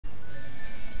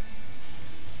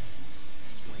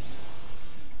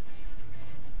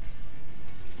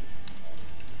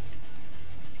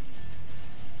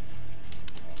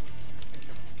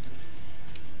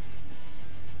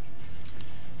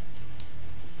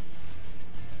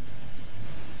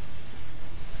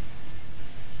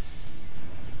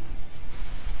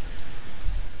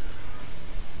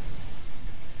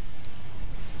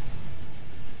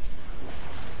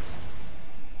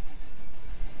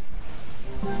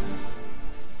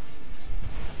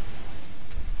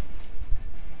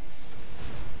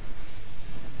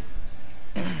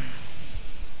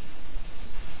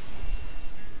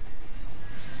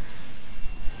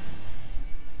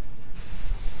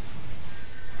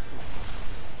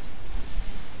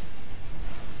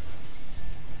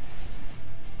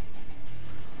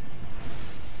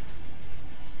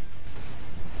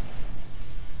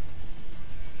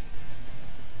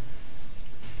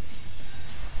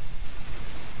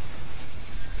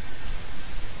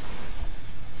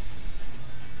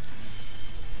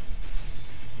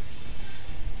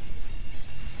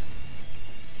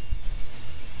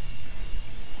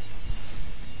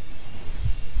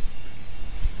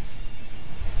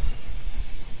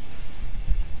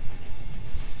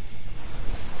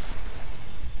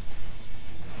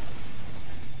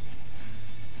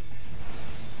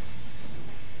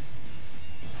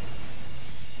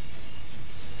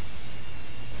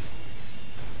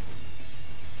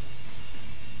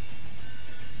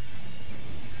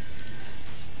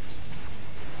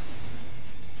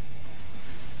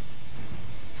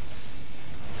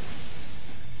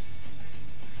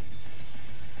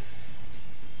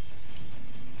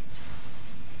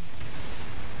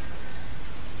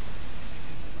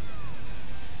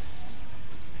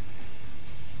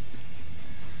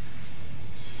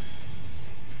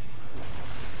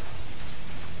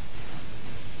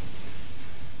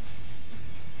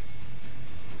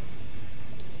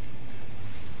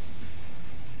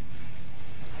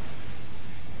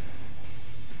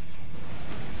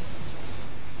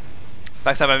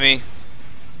Backside by me.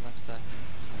 Left side.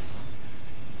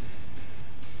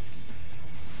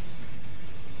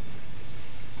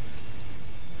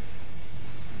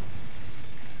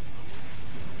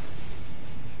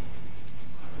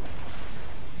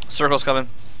 Circle's coming.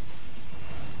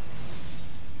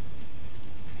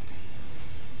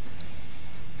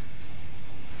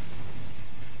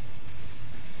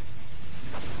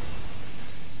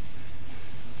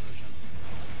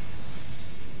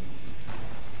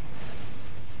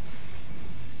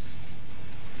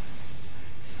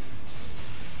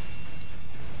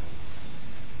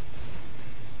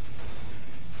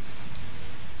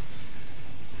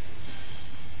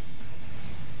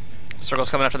 Circle's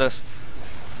coming after this.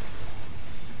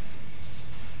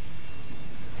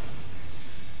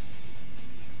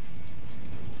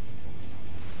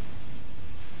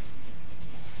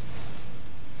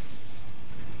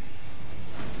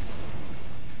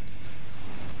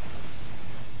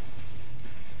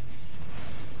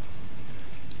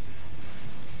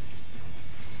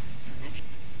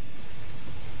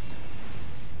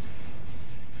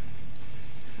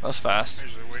 That was fast.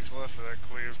 Usually wait till after that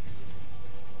cleave.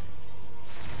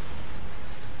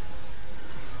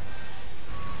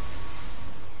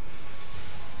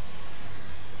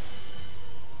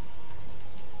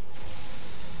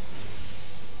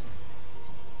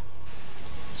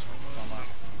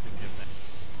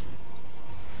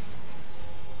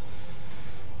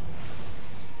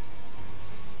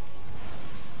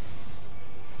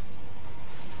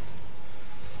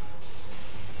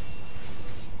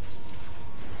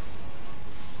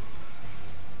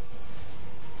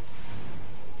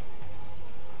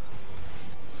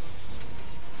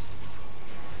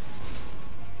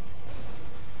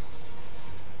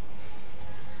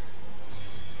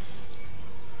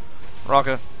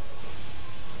 Rocket.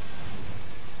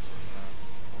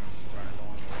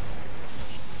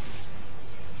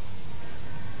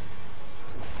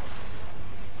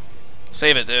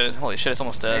 Save it, dude. Holy shit, it's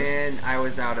almost dead. And I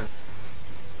was out of.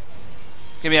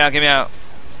 Get me out, get me out.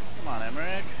 Come on,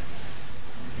 Emmerich.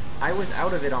 I was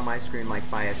out of it on my screen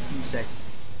like by a few seconds,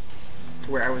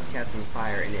 to where I was casting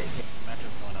fire and it hit. Match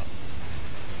is going up.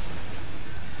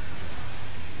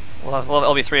 We'll have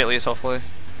LB3 at least, hopefully.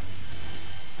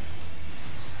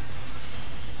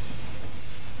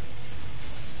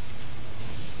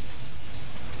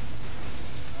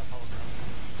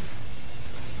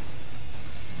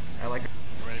 I like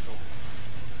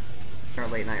our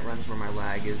late night runs where my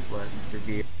lag is less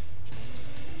severe.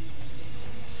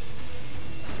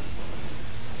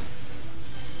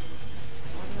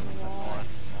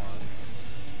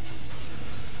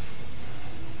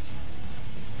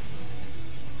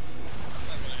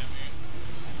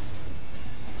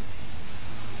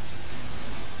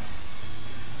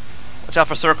 Watch out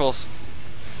for circles.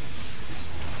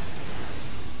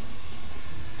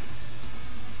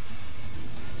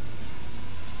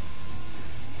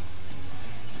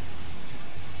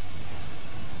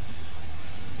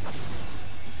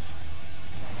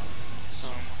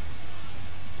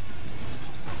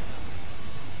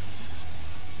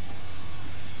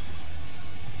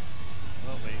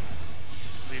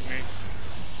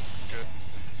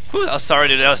 Whew, I was sorry,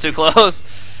 dude. That was too close.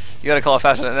 You gotta call it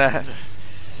faster than that.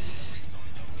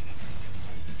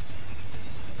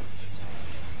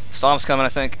 Stomp's coming, I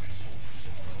think.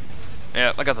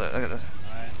 Yeah, I got the. Alright,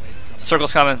 wait's coming.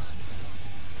 Circle's coming. Nice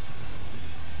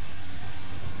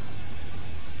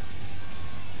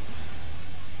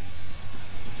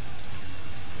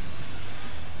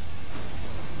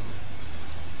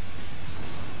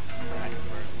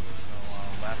first.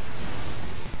 So, left.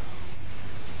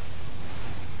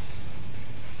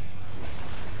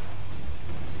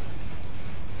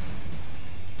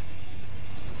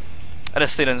 I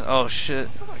just stayed in. Oh shit!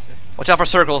 Watch out for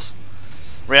circles.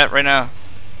 Right now.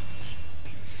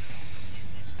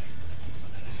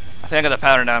 I think I got the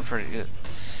pattern down pretty good.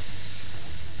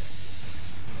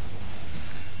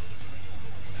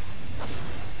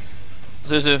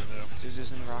 Zuzu.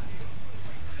 Zuzu's in the rock.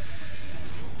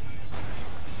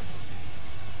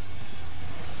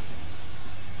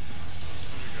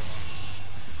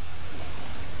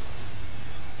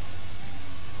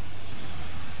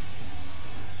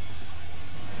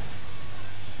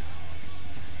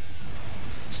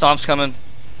 Stomp's coming.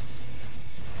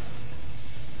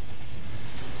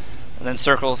 And then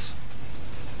circles.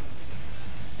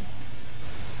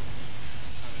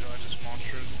 I just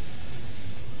monstered.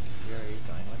 Where are you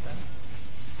going with that?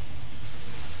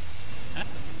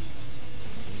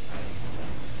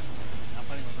 I'm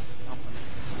putting with him. I'm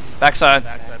putting. Backside.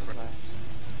 Backside for last.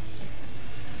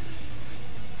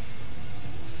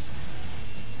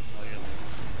 Oh, you're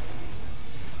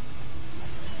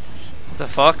What the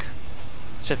fuck?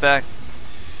 Shit back.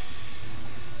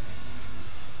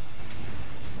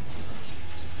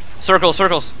 Circles,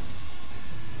 circles.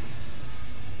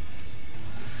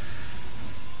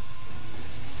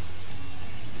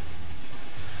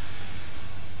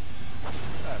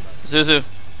 Zuzu.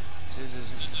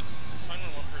 Zuzu's in.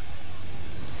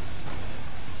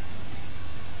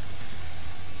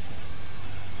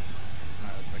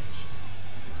 Alright, let's break this shit.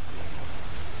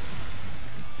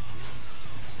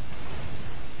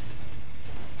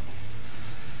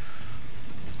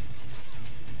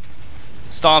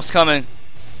 Stomp's coming.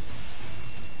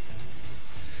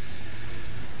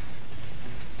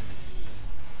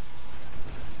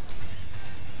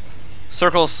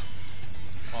 Circles.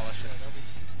 All that shit.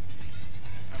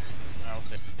 I'll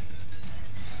save.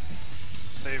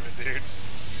 Save it, dude.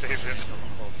 Save it.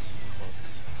 Close.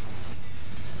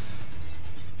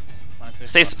 Close.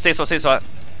 Stay spot, stay spot.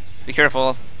 Be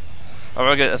careful. Oh,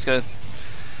 we're good. That's good.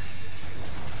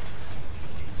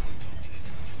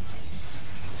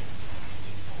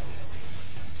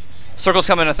 Circle's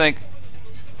coming, I think.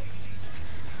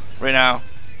 Right now.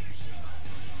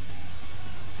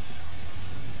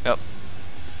 Yep.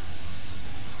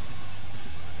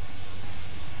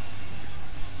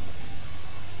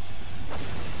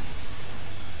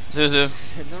 Zuzu.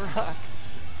 He's in the rock.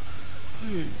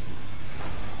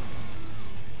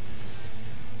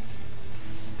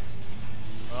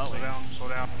 Oh, Slow wait. down, slow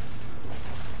down.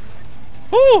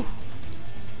 Woo!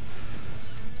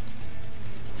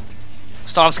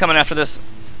 Stomp's coming after this.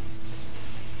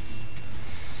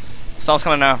 Stomp's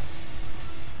coming now.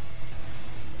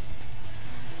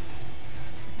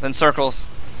 Then circles.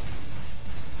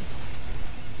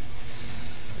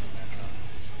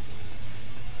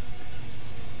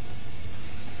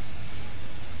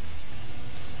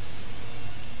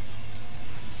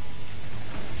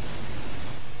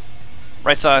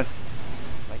 Right side.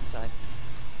 Right side.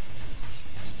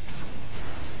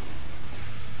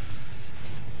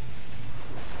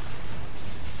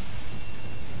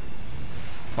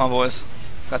 Come on, boys.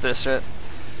 Got this shit.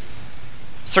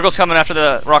 Circle's coming after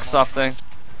the rock stop thing.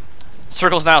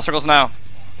 Circles now, circles now.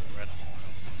 Red.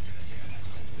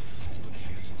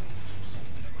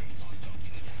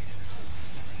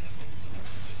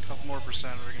 Couple more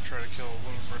percent, we can try to kill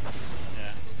Bloomberg.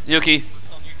 Yeah. Yuki.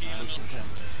 Lucian's him.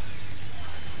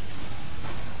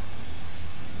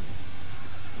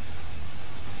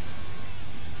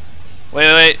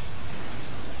 Wait.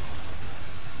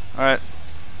 Alright.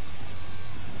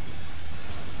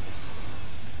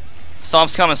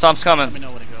 Stomp's coming, Stomp's Let coming. me know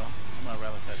where to go. I'm gonna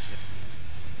relic that shit.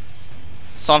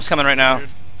 Stomp's coming right now. Dude.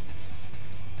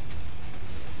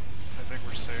 I think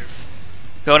we're safe.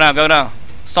 Go now, go now.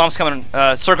 Stomp's coming.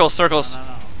 Circles, circles. No.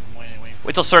 I'm waiting.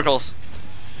 Wait till circles.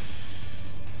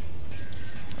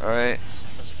 Alright.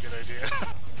 That's a good idea.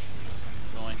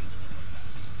 Going.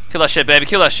 Kill that shit, baby.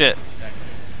 Kill that shit. Stack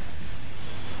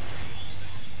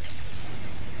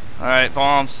Alright,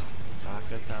 bombs.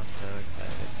 Vodka sounds so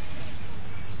excited.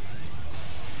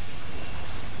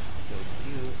 So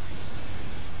cute.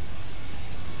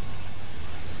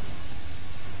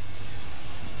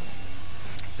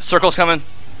 Circle's coming.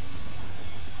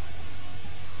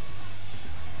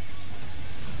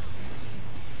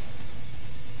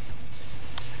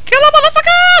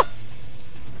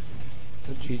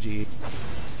 GG. You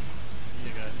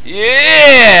guys.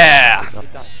 Yeah! Good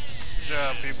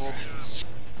job, people.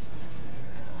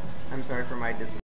 I'm sorry for my disappointment.